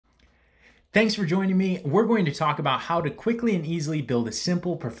Thanks for joining me. We're going to talk about how to quickly and easily build a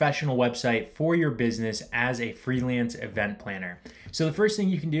simple professional website for your business as a freelance event planner. So the first thing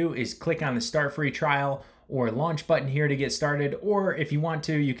you can do is click on the Start Free Trial or launch button here to get started. Or if you want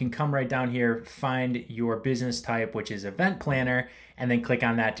to, you can come right down here, find your business type, which is event planner, and then click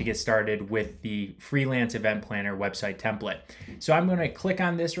on that to get started with the freelance event planner website template. So I'm going to click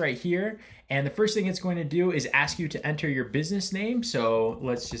on this right here. And the first thing it's going to do is ask you to enter your business name. So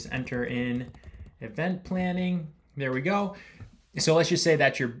let's just enter in event planning. There we go. So let's just say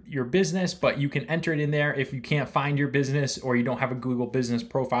that's your business, but you can enter it in there if you can't find your business or you don't have a Google business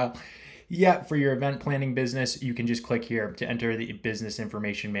profile yet for your event planning business. You can just click here to enter the business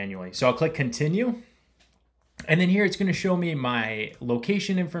information manually. So I'll click continue. And then here it's going to show me my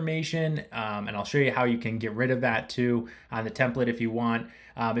location information, and I'll show you how you can get rid of that too on the template if you want.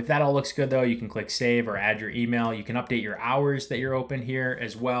 If that all looks good though, you can click save or add your email. You can update your hours that you're open here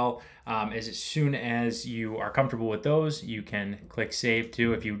as well. As soon as you are comfortable with those, you can click save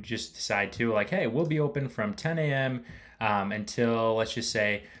too if you just decide to, like, hey, we'll be open from 10 a.m. Until, let's just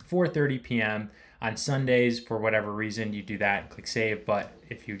say, 4:30 p.m. On Sundays. For whatever reason, you do that, click save. But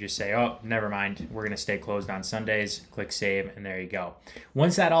if you just say, oh, never mind, we're going to stay closed on Sundays, click save, and there you go.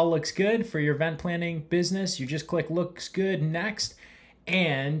 Once that all looks good for your event planning business, you just click looks good next.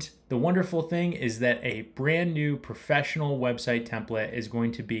 And the wonderful thing is that a brand new professional website template is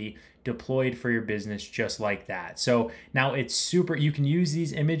going to be deployed for your business just like that. So now it's super, you can use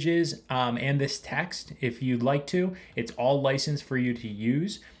these images and this text if you'd like to. It's all licensed for you to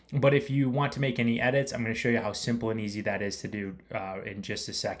use. But if you want to make any edits, I'm going to show you how simple and easy that is to do in just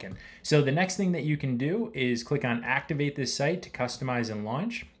a second. So the next thing that you can do is click on activate this site to customize and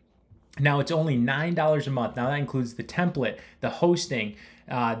launch. Now it's only $9 a month. Now that includes the template, the hosting,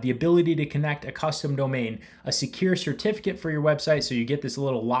 the ability to connect a custom domain, a secure certificate for your website so you get this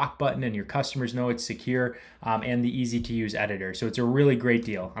little lock button and your customers know it's secure, and the easy to use editor. So it's a really great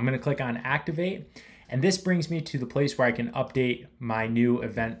deal. I'm going to click on activate. And this brings me to the place where I can update my new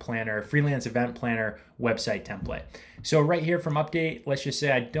event planner, freelance event planner website template. So right here from update, let's just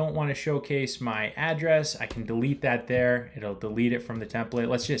say I don't want to showcase my address. I can delete that there. It'll delete it from the template.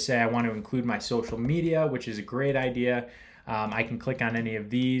 Let's just say I want to include my social media, which is a great idea. I can click on any of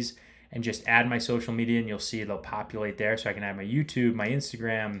these and just add my social media, and you'll see they'll populate there. So I can add my YouTube, my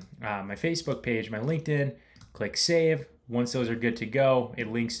Instagram, my Facebook page, my LinkedIn, click save. Once those are good to go, it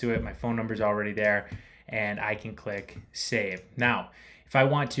links to it. My phone number is already there, and I can click save. Now, if I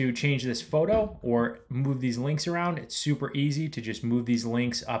want to change this photo or move these links around, it's super easy to just move these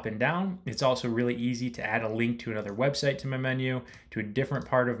links up and down. It's also really easy to add a link to another website to my menu, to a different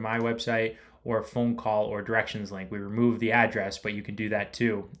part of my website, or a phone call or directions link. We remove the address, but you can do that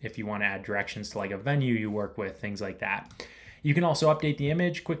too if you want to add directions to like a venue you work with, things like that. You can also update the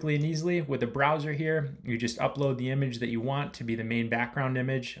image quickly and easily with a browser here. You just upload the image that you want to be the main background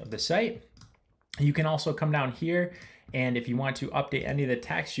image of the site. You can also come down here, and if you want to update any of the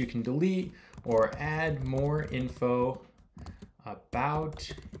text, you can delete or add more info about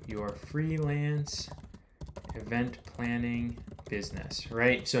your freelance event planning business,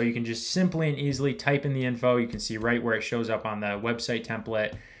 right? So you can just simply and easily type in the info. You can see right where it shows up on the website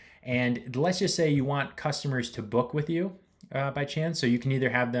template. And let's just say you want customers to book with you by chance. So you can either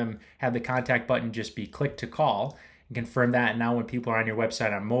have them have the contact button just be click to call and confirm that. And now when people are on your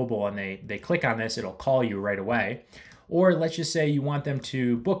website on mobile and they click on this, it'll call you right away. Or let's just say you want them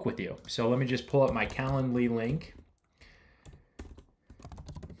to book with you. So let me just pull up my Calendly link.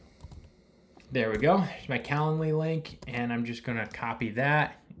 There we go. Here's my Calendly link, and I'm just gonna copy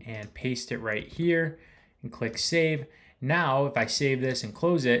that and paste it right here and click save. Now, if I save this and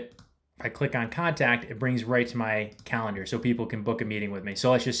close it, if I click on contact, it brings right to my calendar so people can book a meeting with me.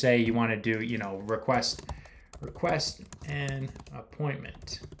 So let's just say you wanna do, request an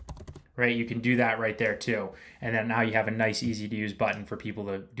appointment, right? You can do that right there too. And then now you have a nice, easy to use button for people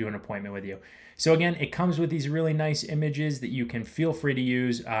to do an appointment with you. So again, it comes with these really nice images that you can feel free to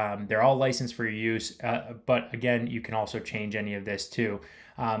use. They're all licensed for your use, but again, you can also change any of this too.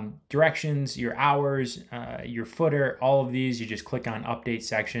 Directions, your hours, your footer, all of these, you just click on update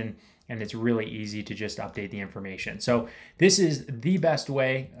section, and it's really easy to just update the information. So this is the best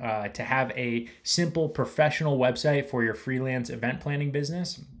way to have a simple professional website for your freelance event planning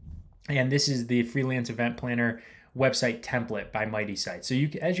business. And this is the freelance event planner website template by Mighty Site. So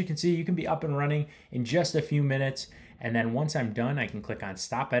as you can see, you can be up and running in just a few minutes. And then once I'm done, I can click on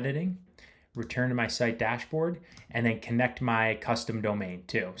stop editing. return to my site dashboard, and then connect my custom domain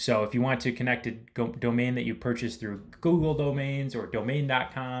too. So if you want to connect a domain that you purchased through Google Domains or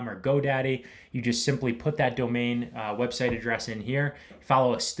domain.com or GoDaddy, you just simply put that domain website address in here,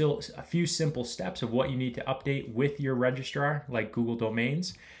 follow a few simple steps of what you need to update with your registrar like Google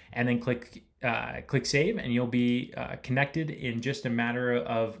Domains, and then click save, and you'll be connected in just a matter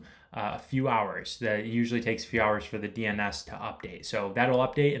of a few hours. That usually takes a few hours for the DNS to update. So that'll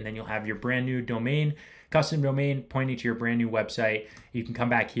update, and then you'll have your brand new domain, custom domain pointing to your brand new website. You can come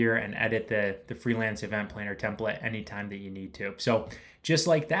back here and edit the freelance event planner template anytime that you need to. So just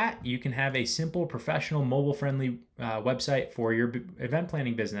like that, you can have a simple, professional, mobile-friendly website for your event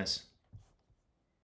planning business.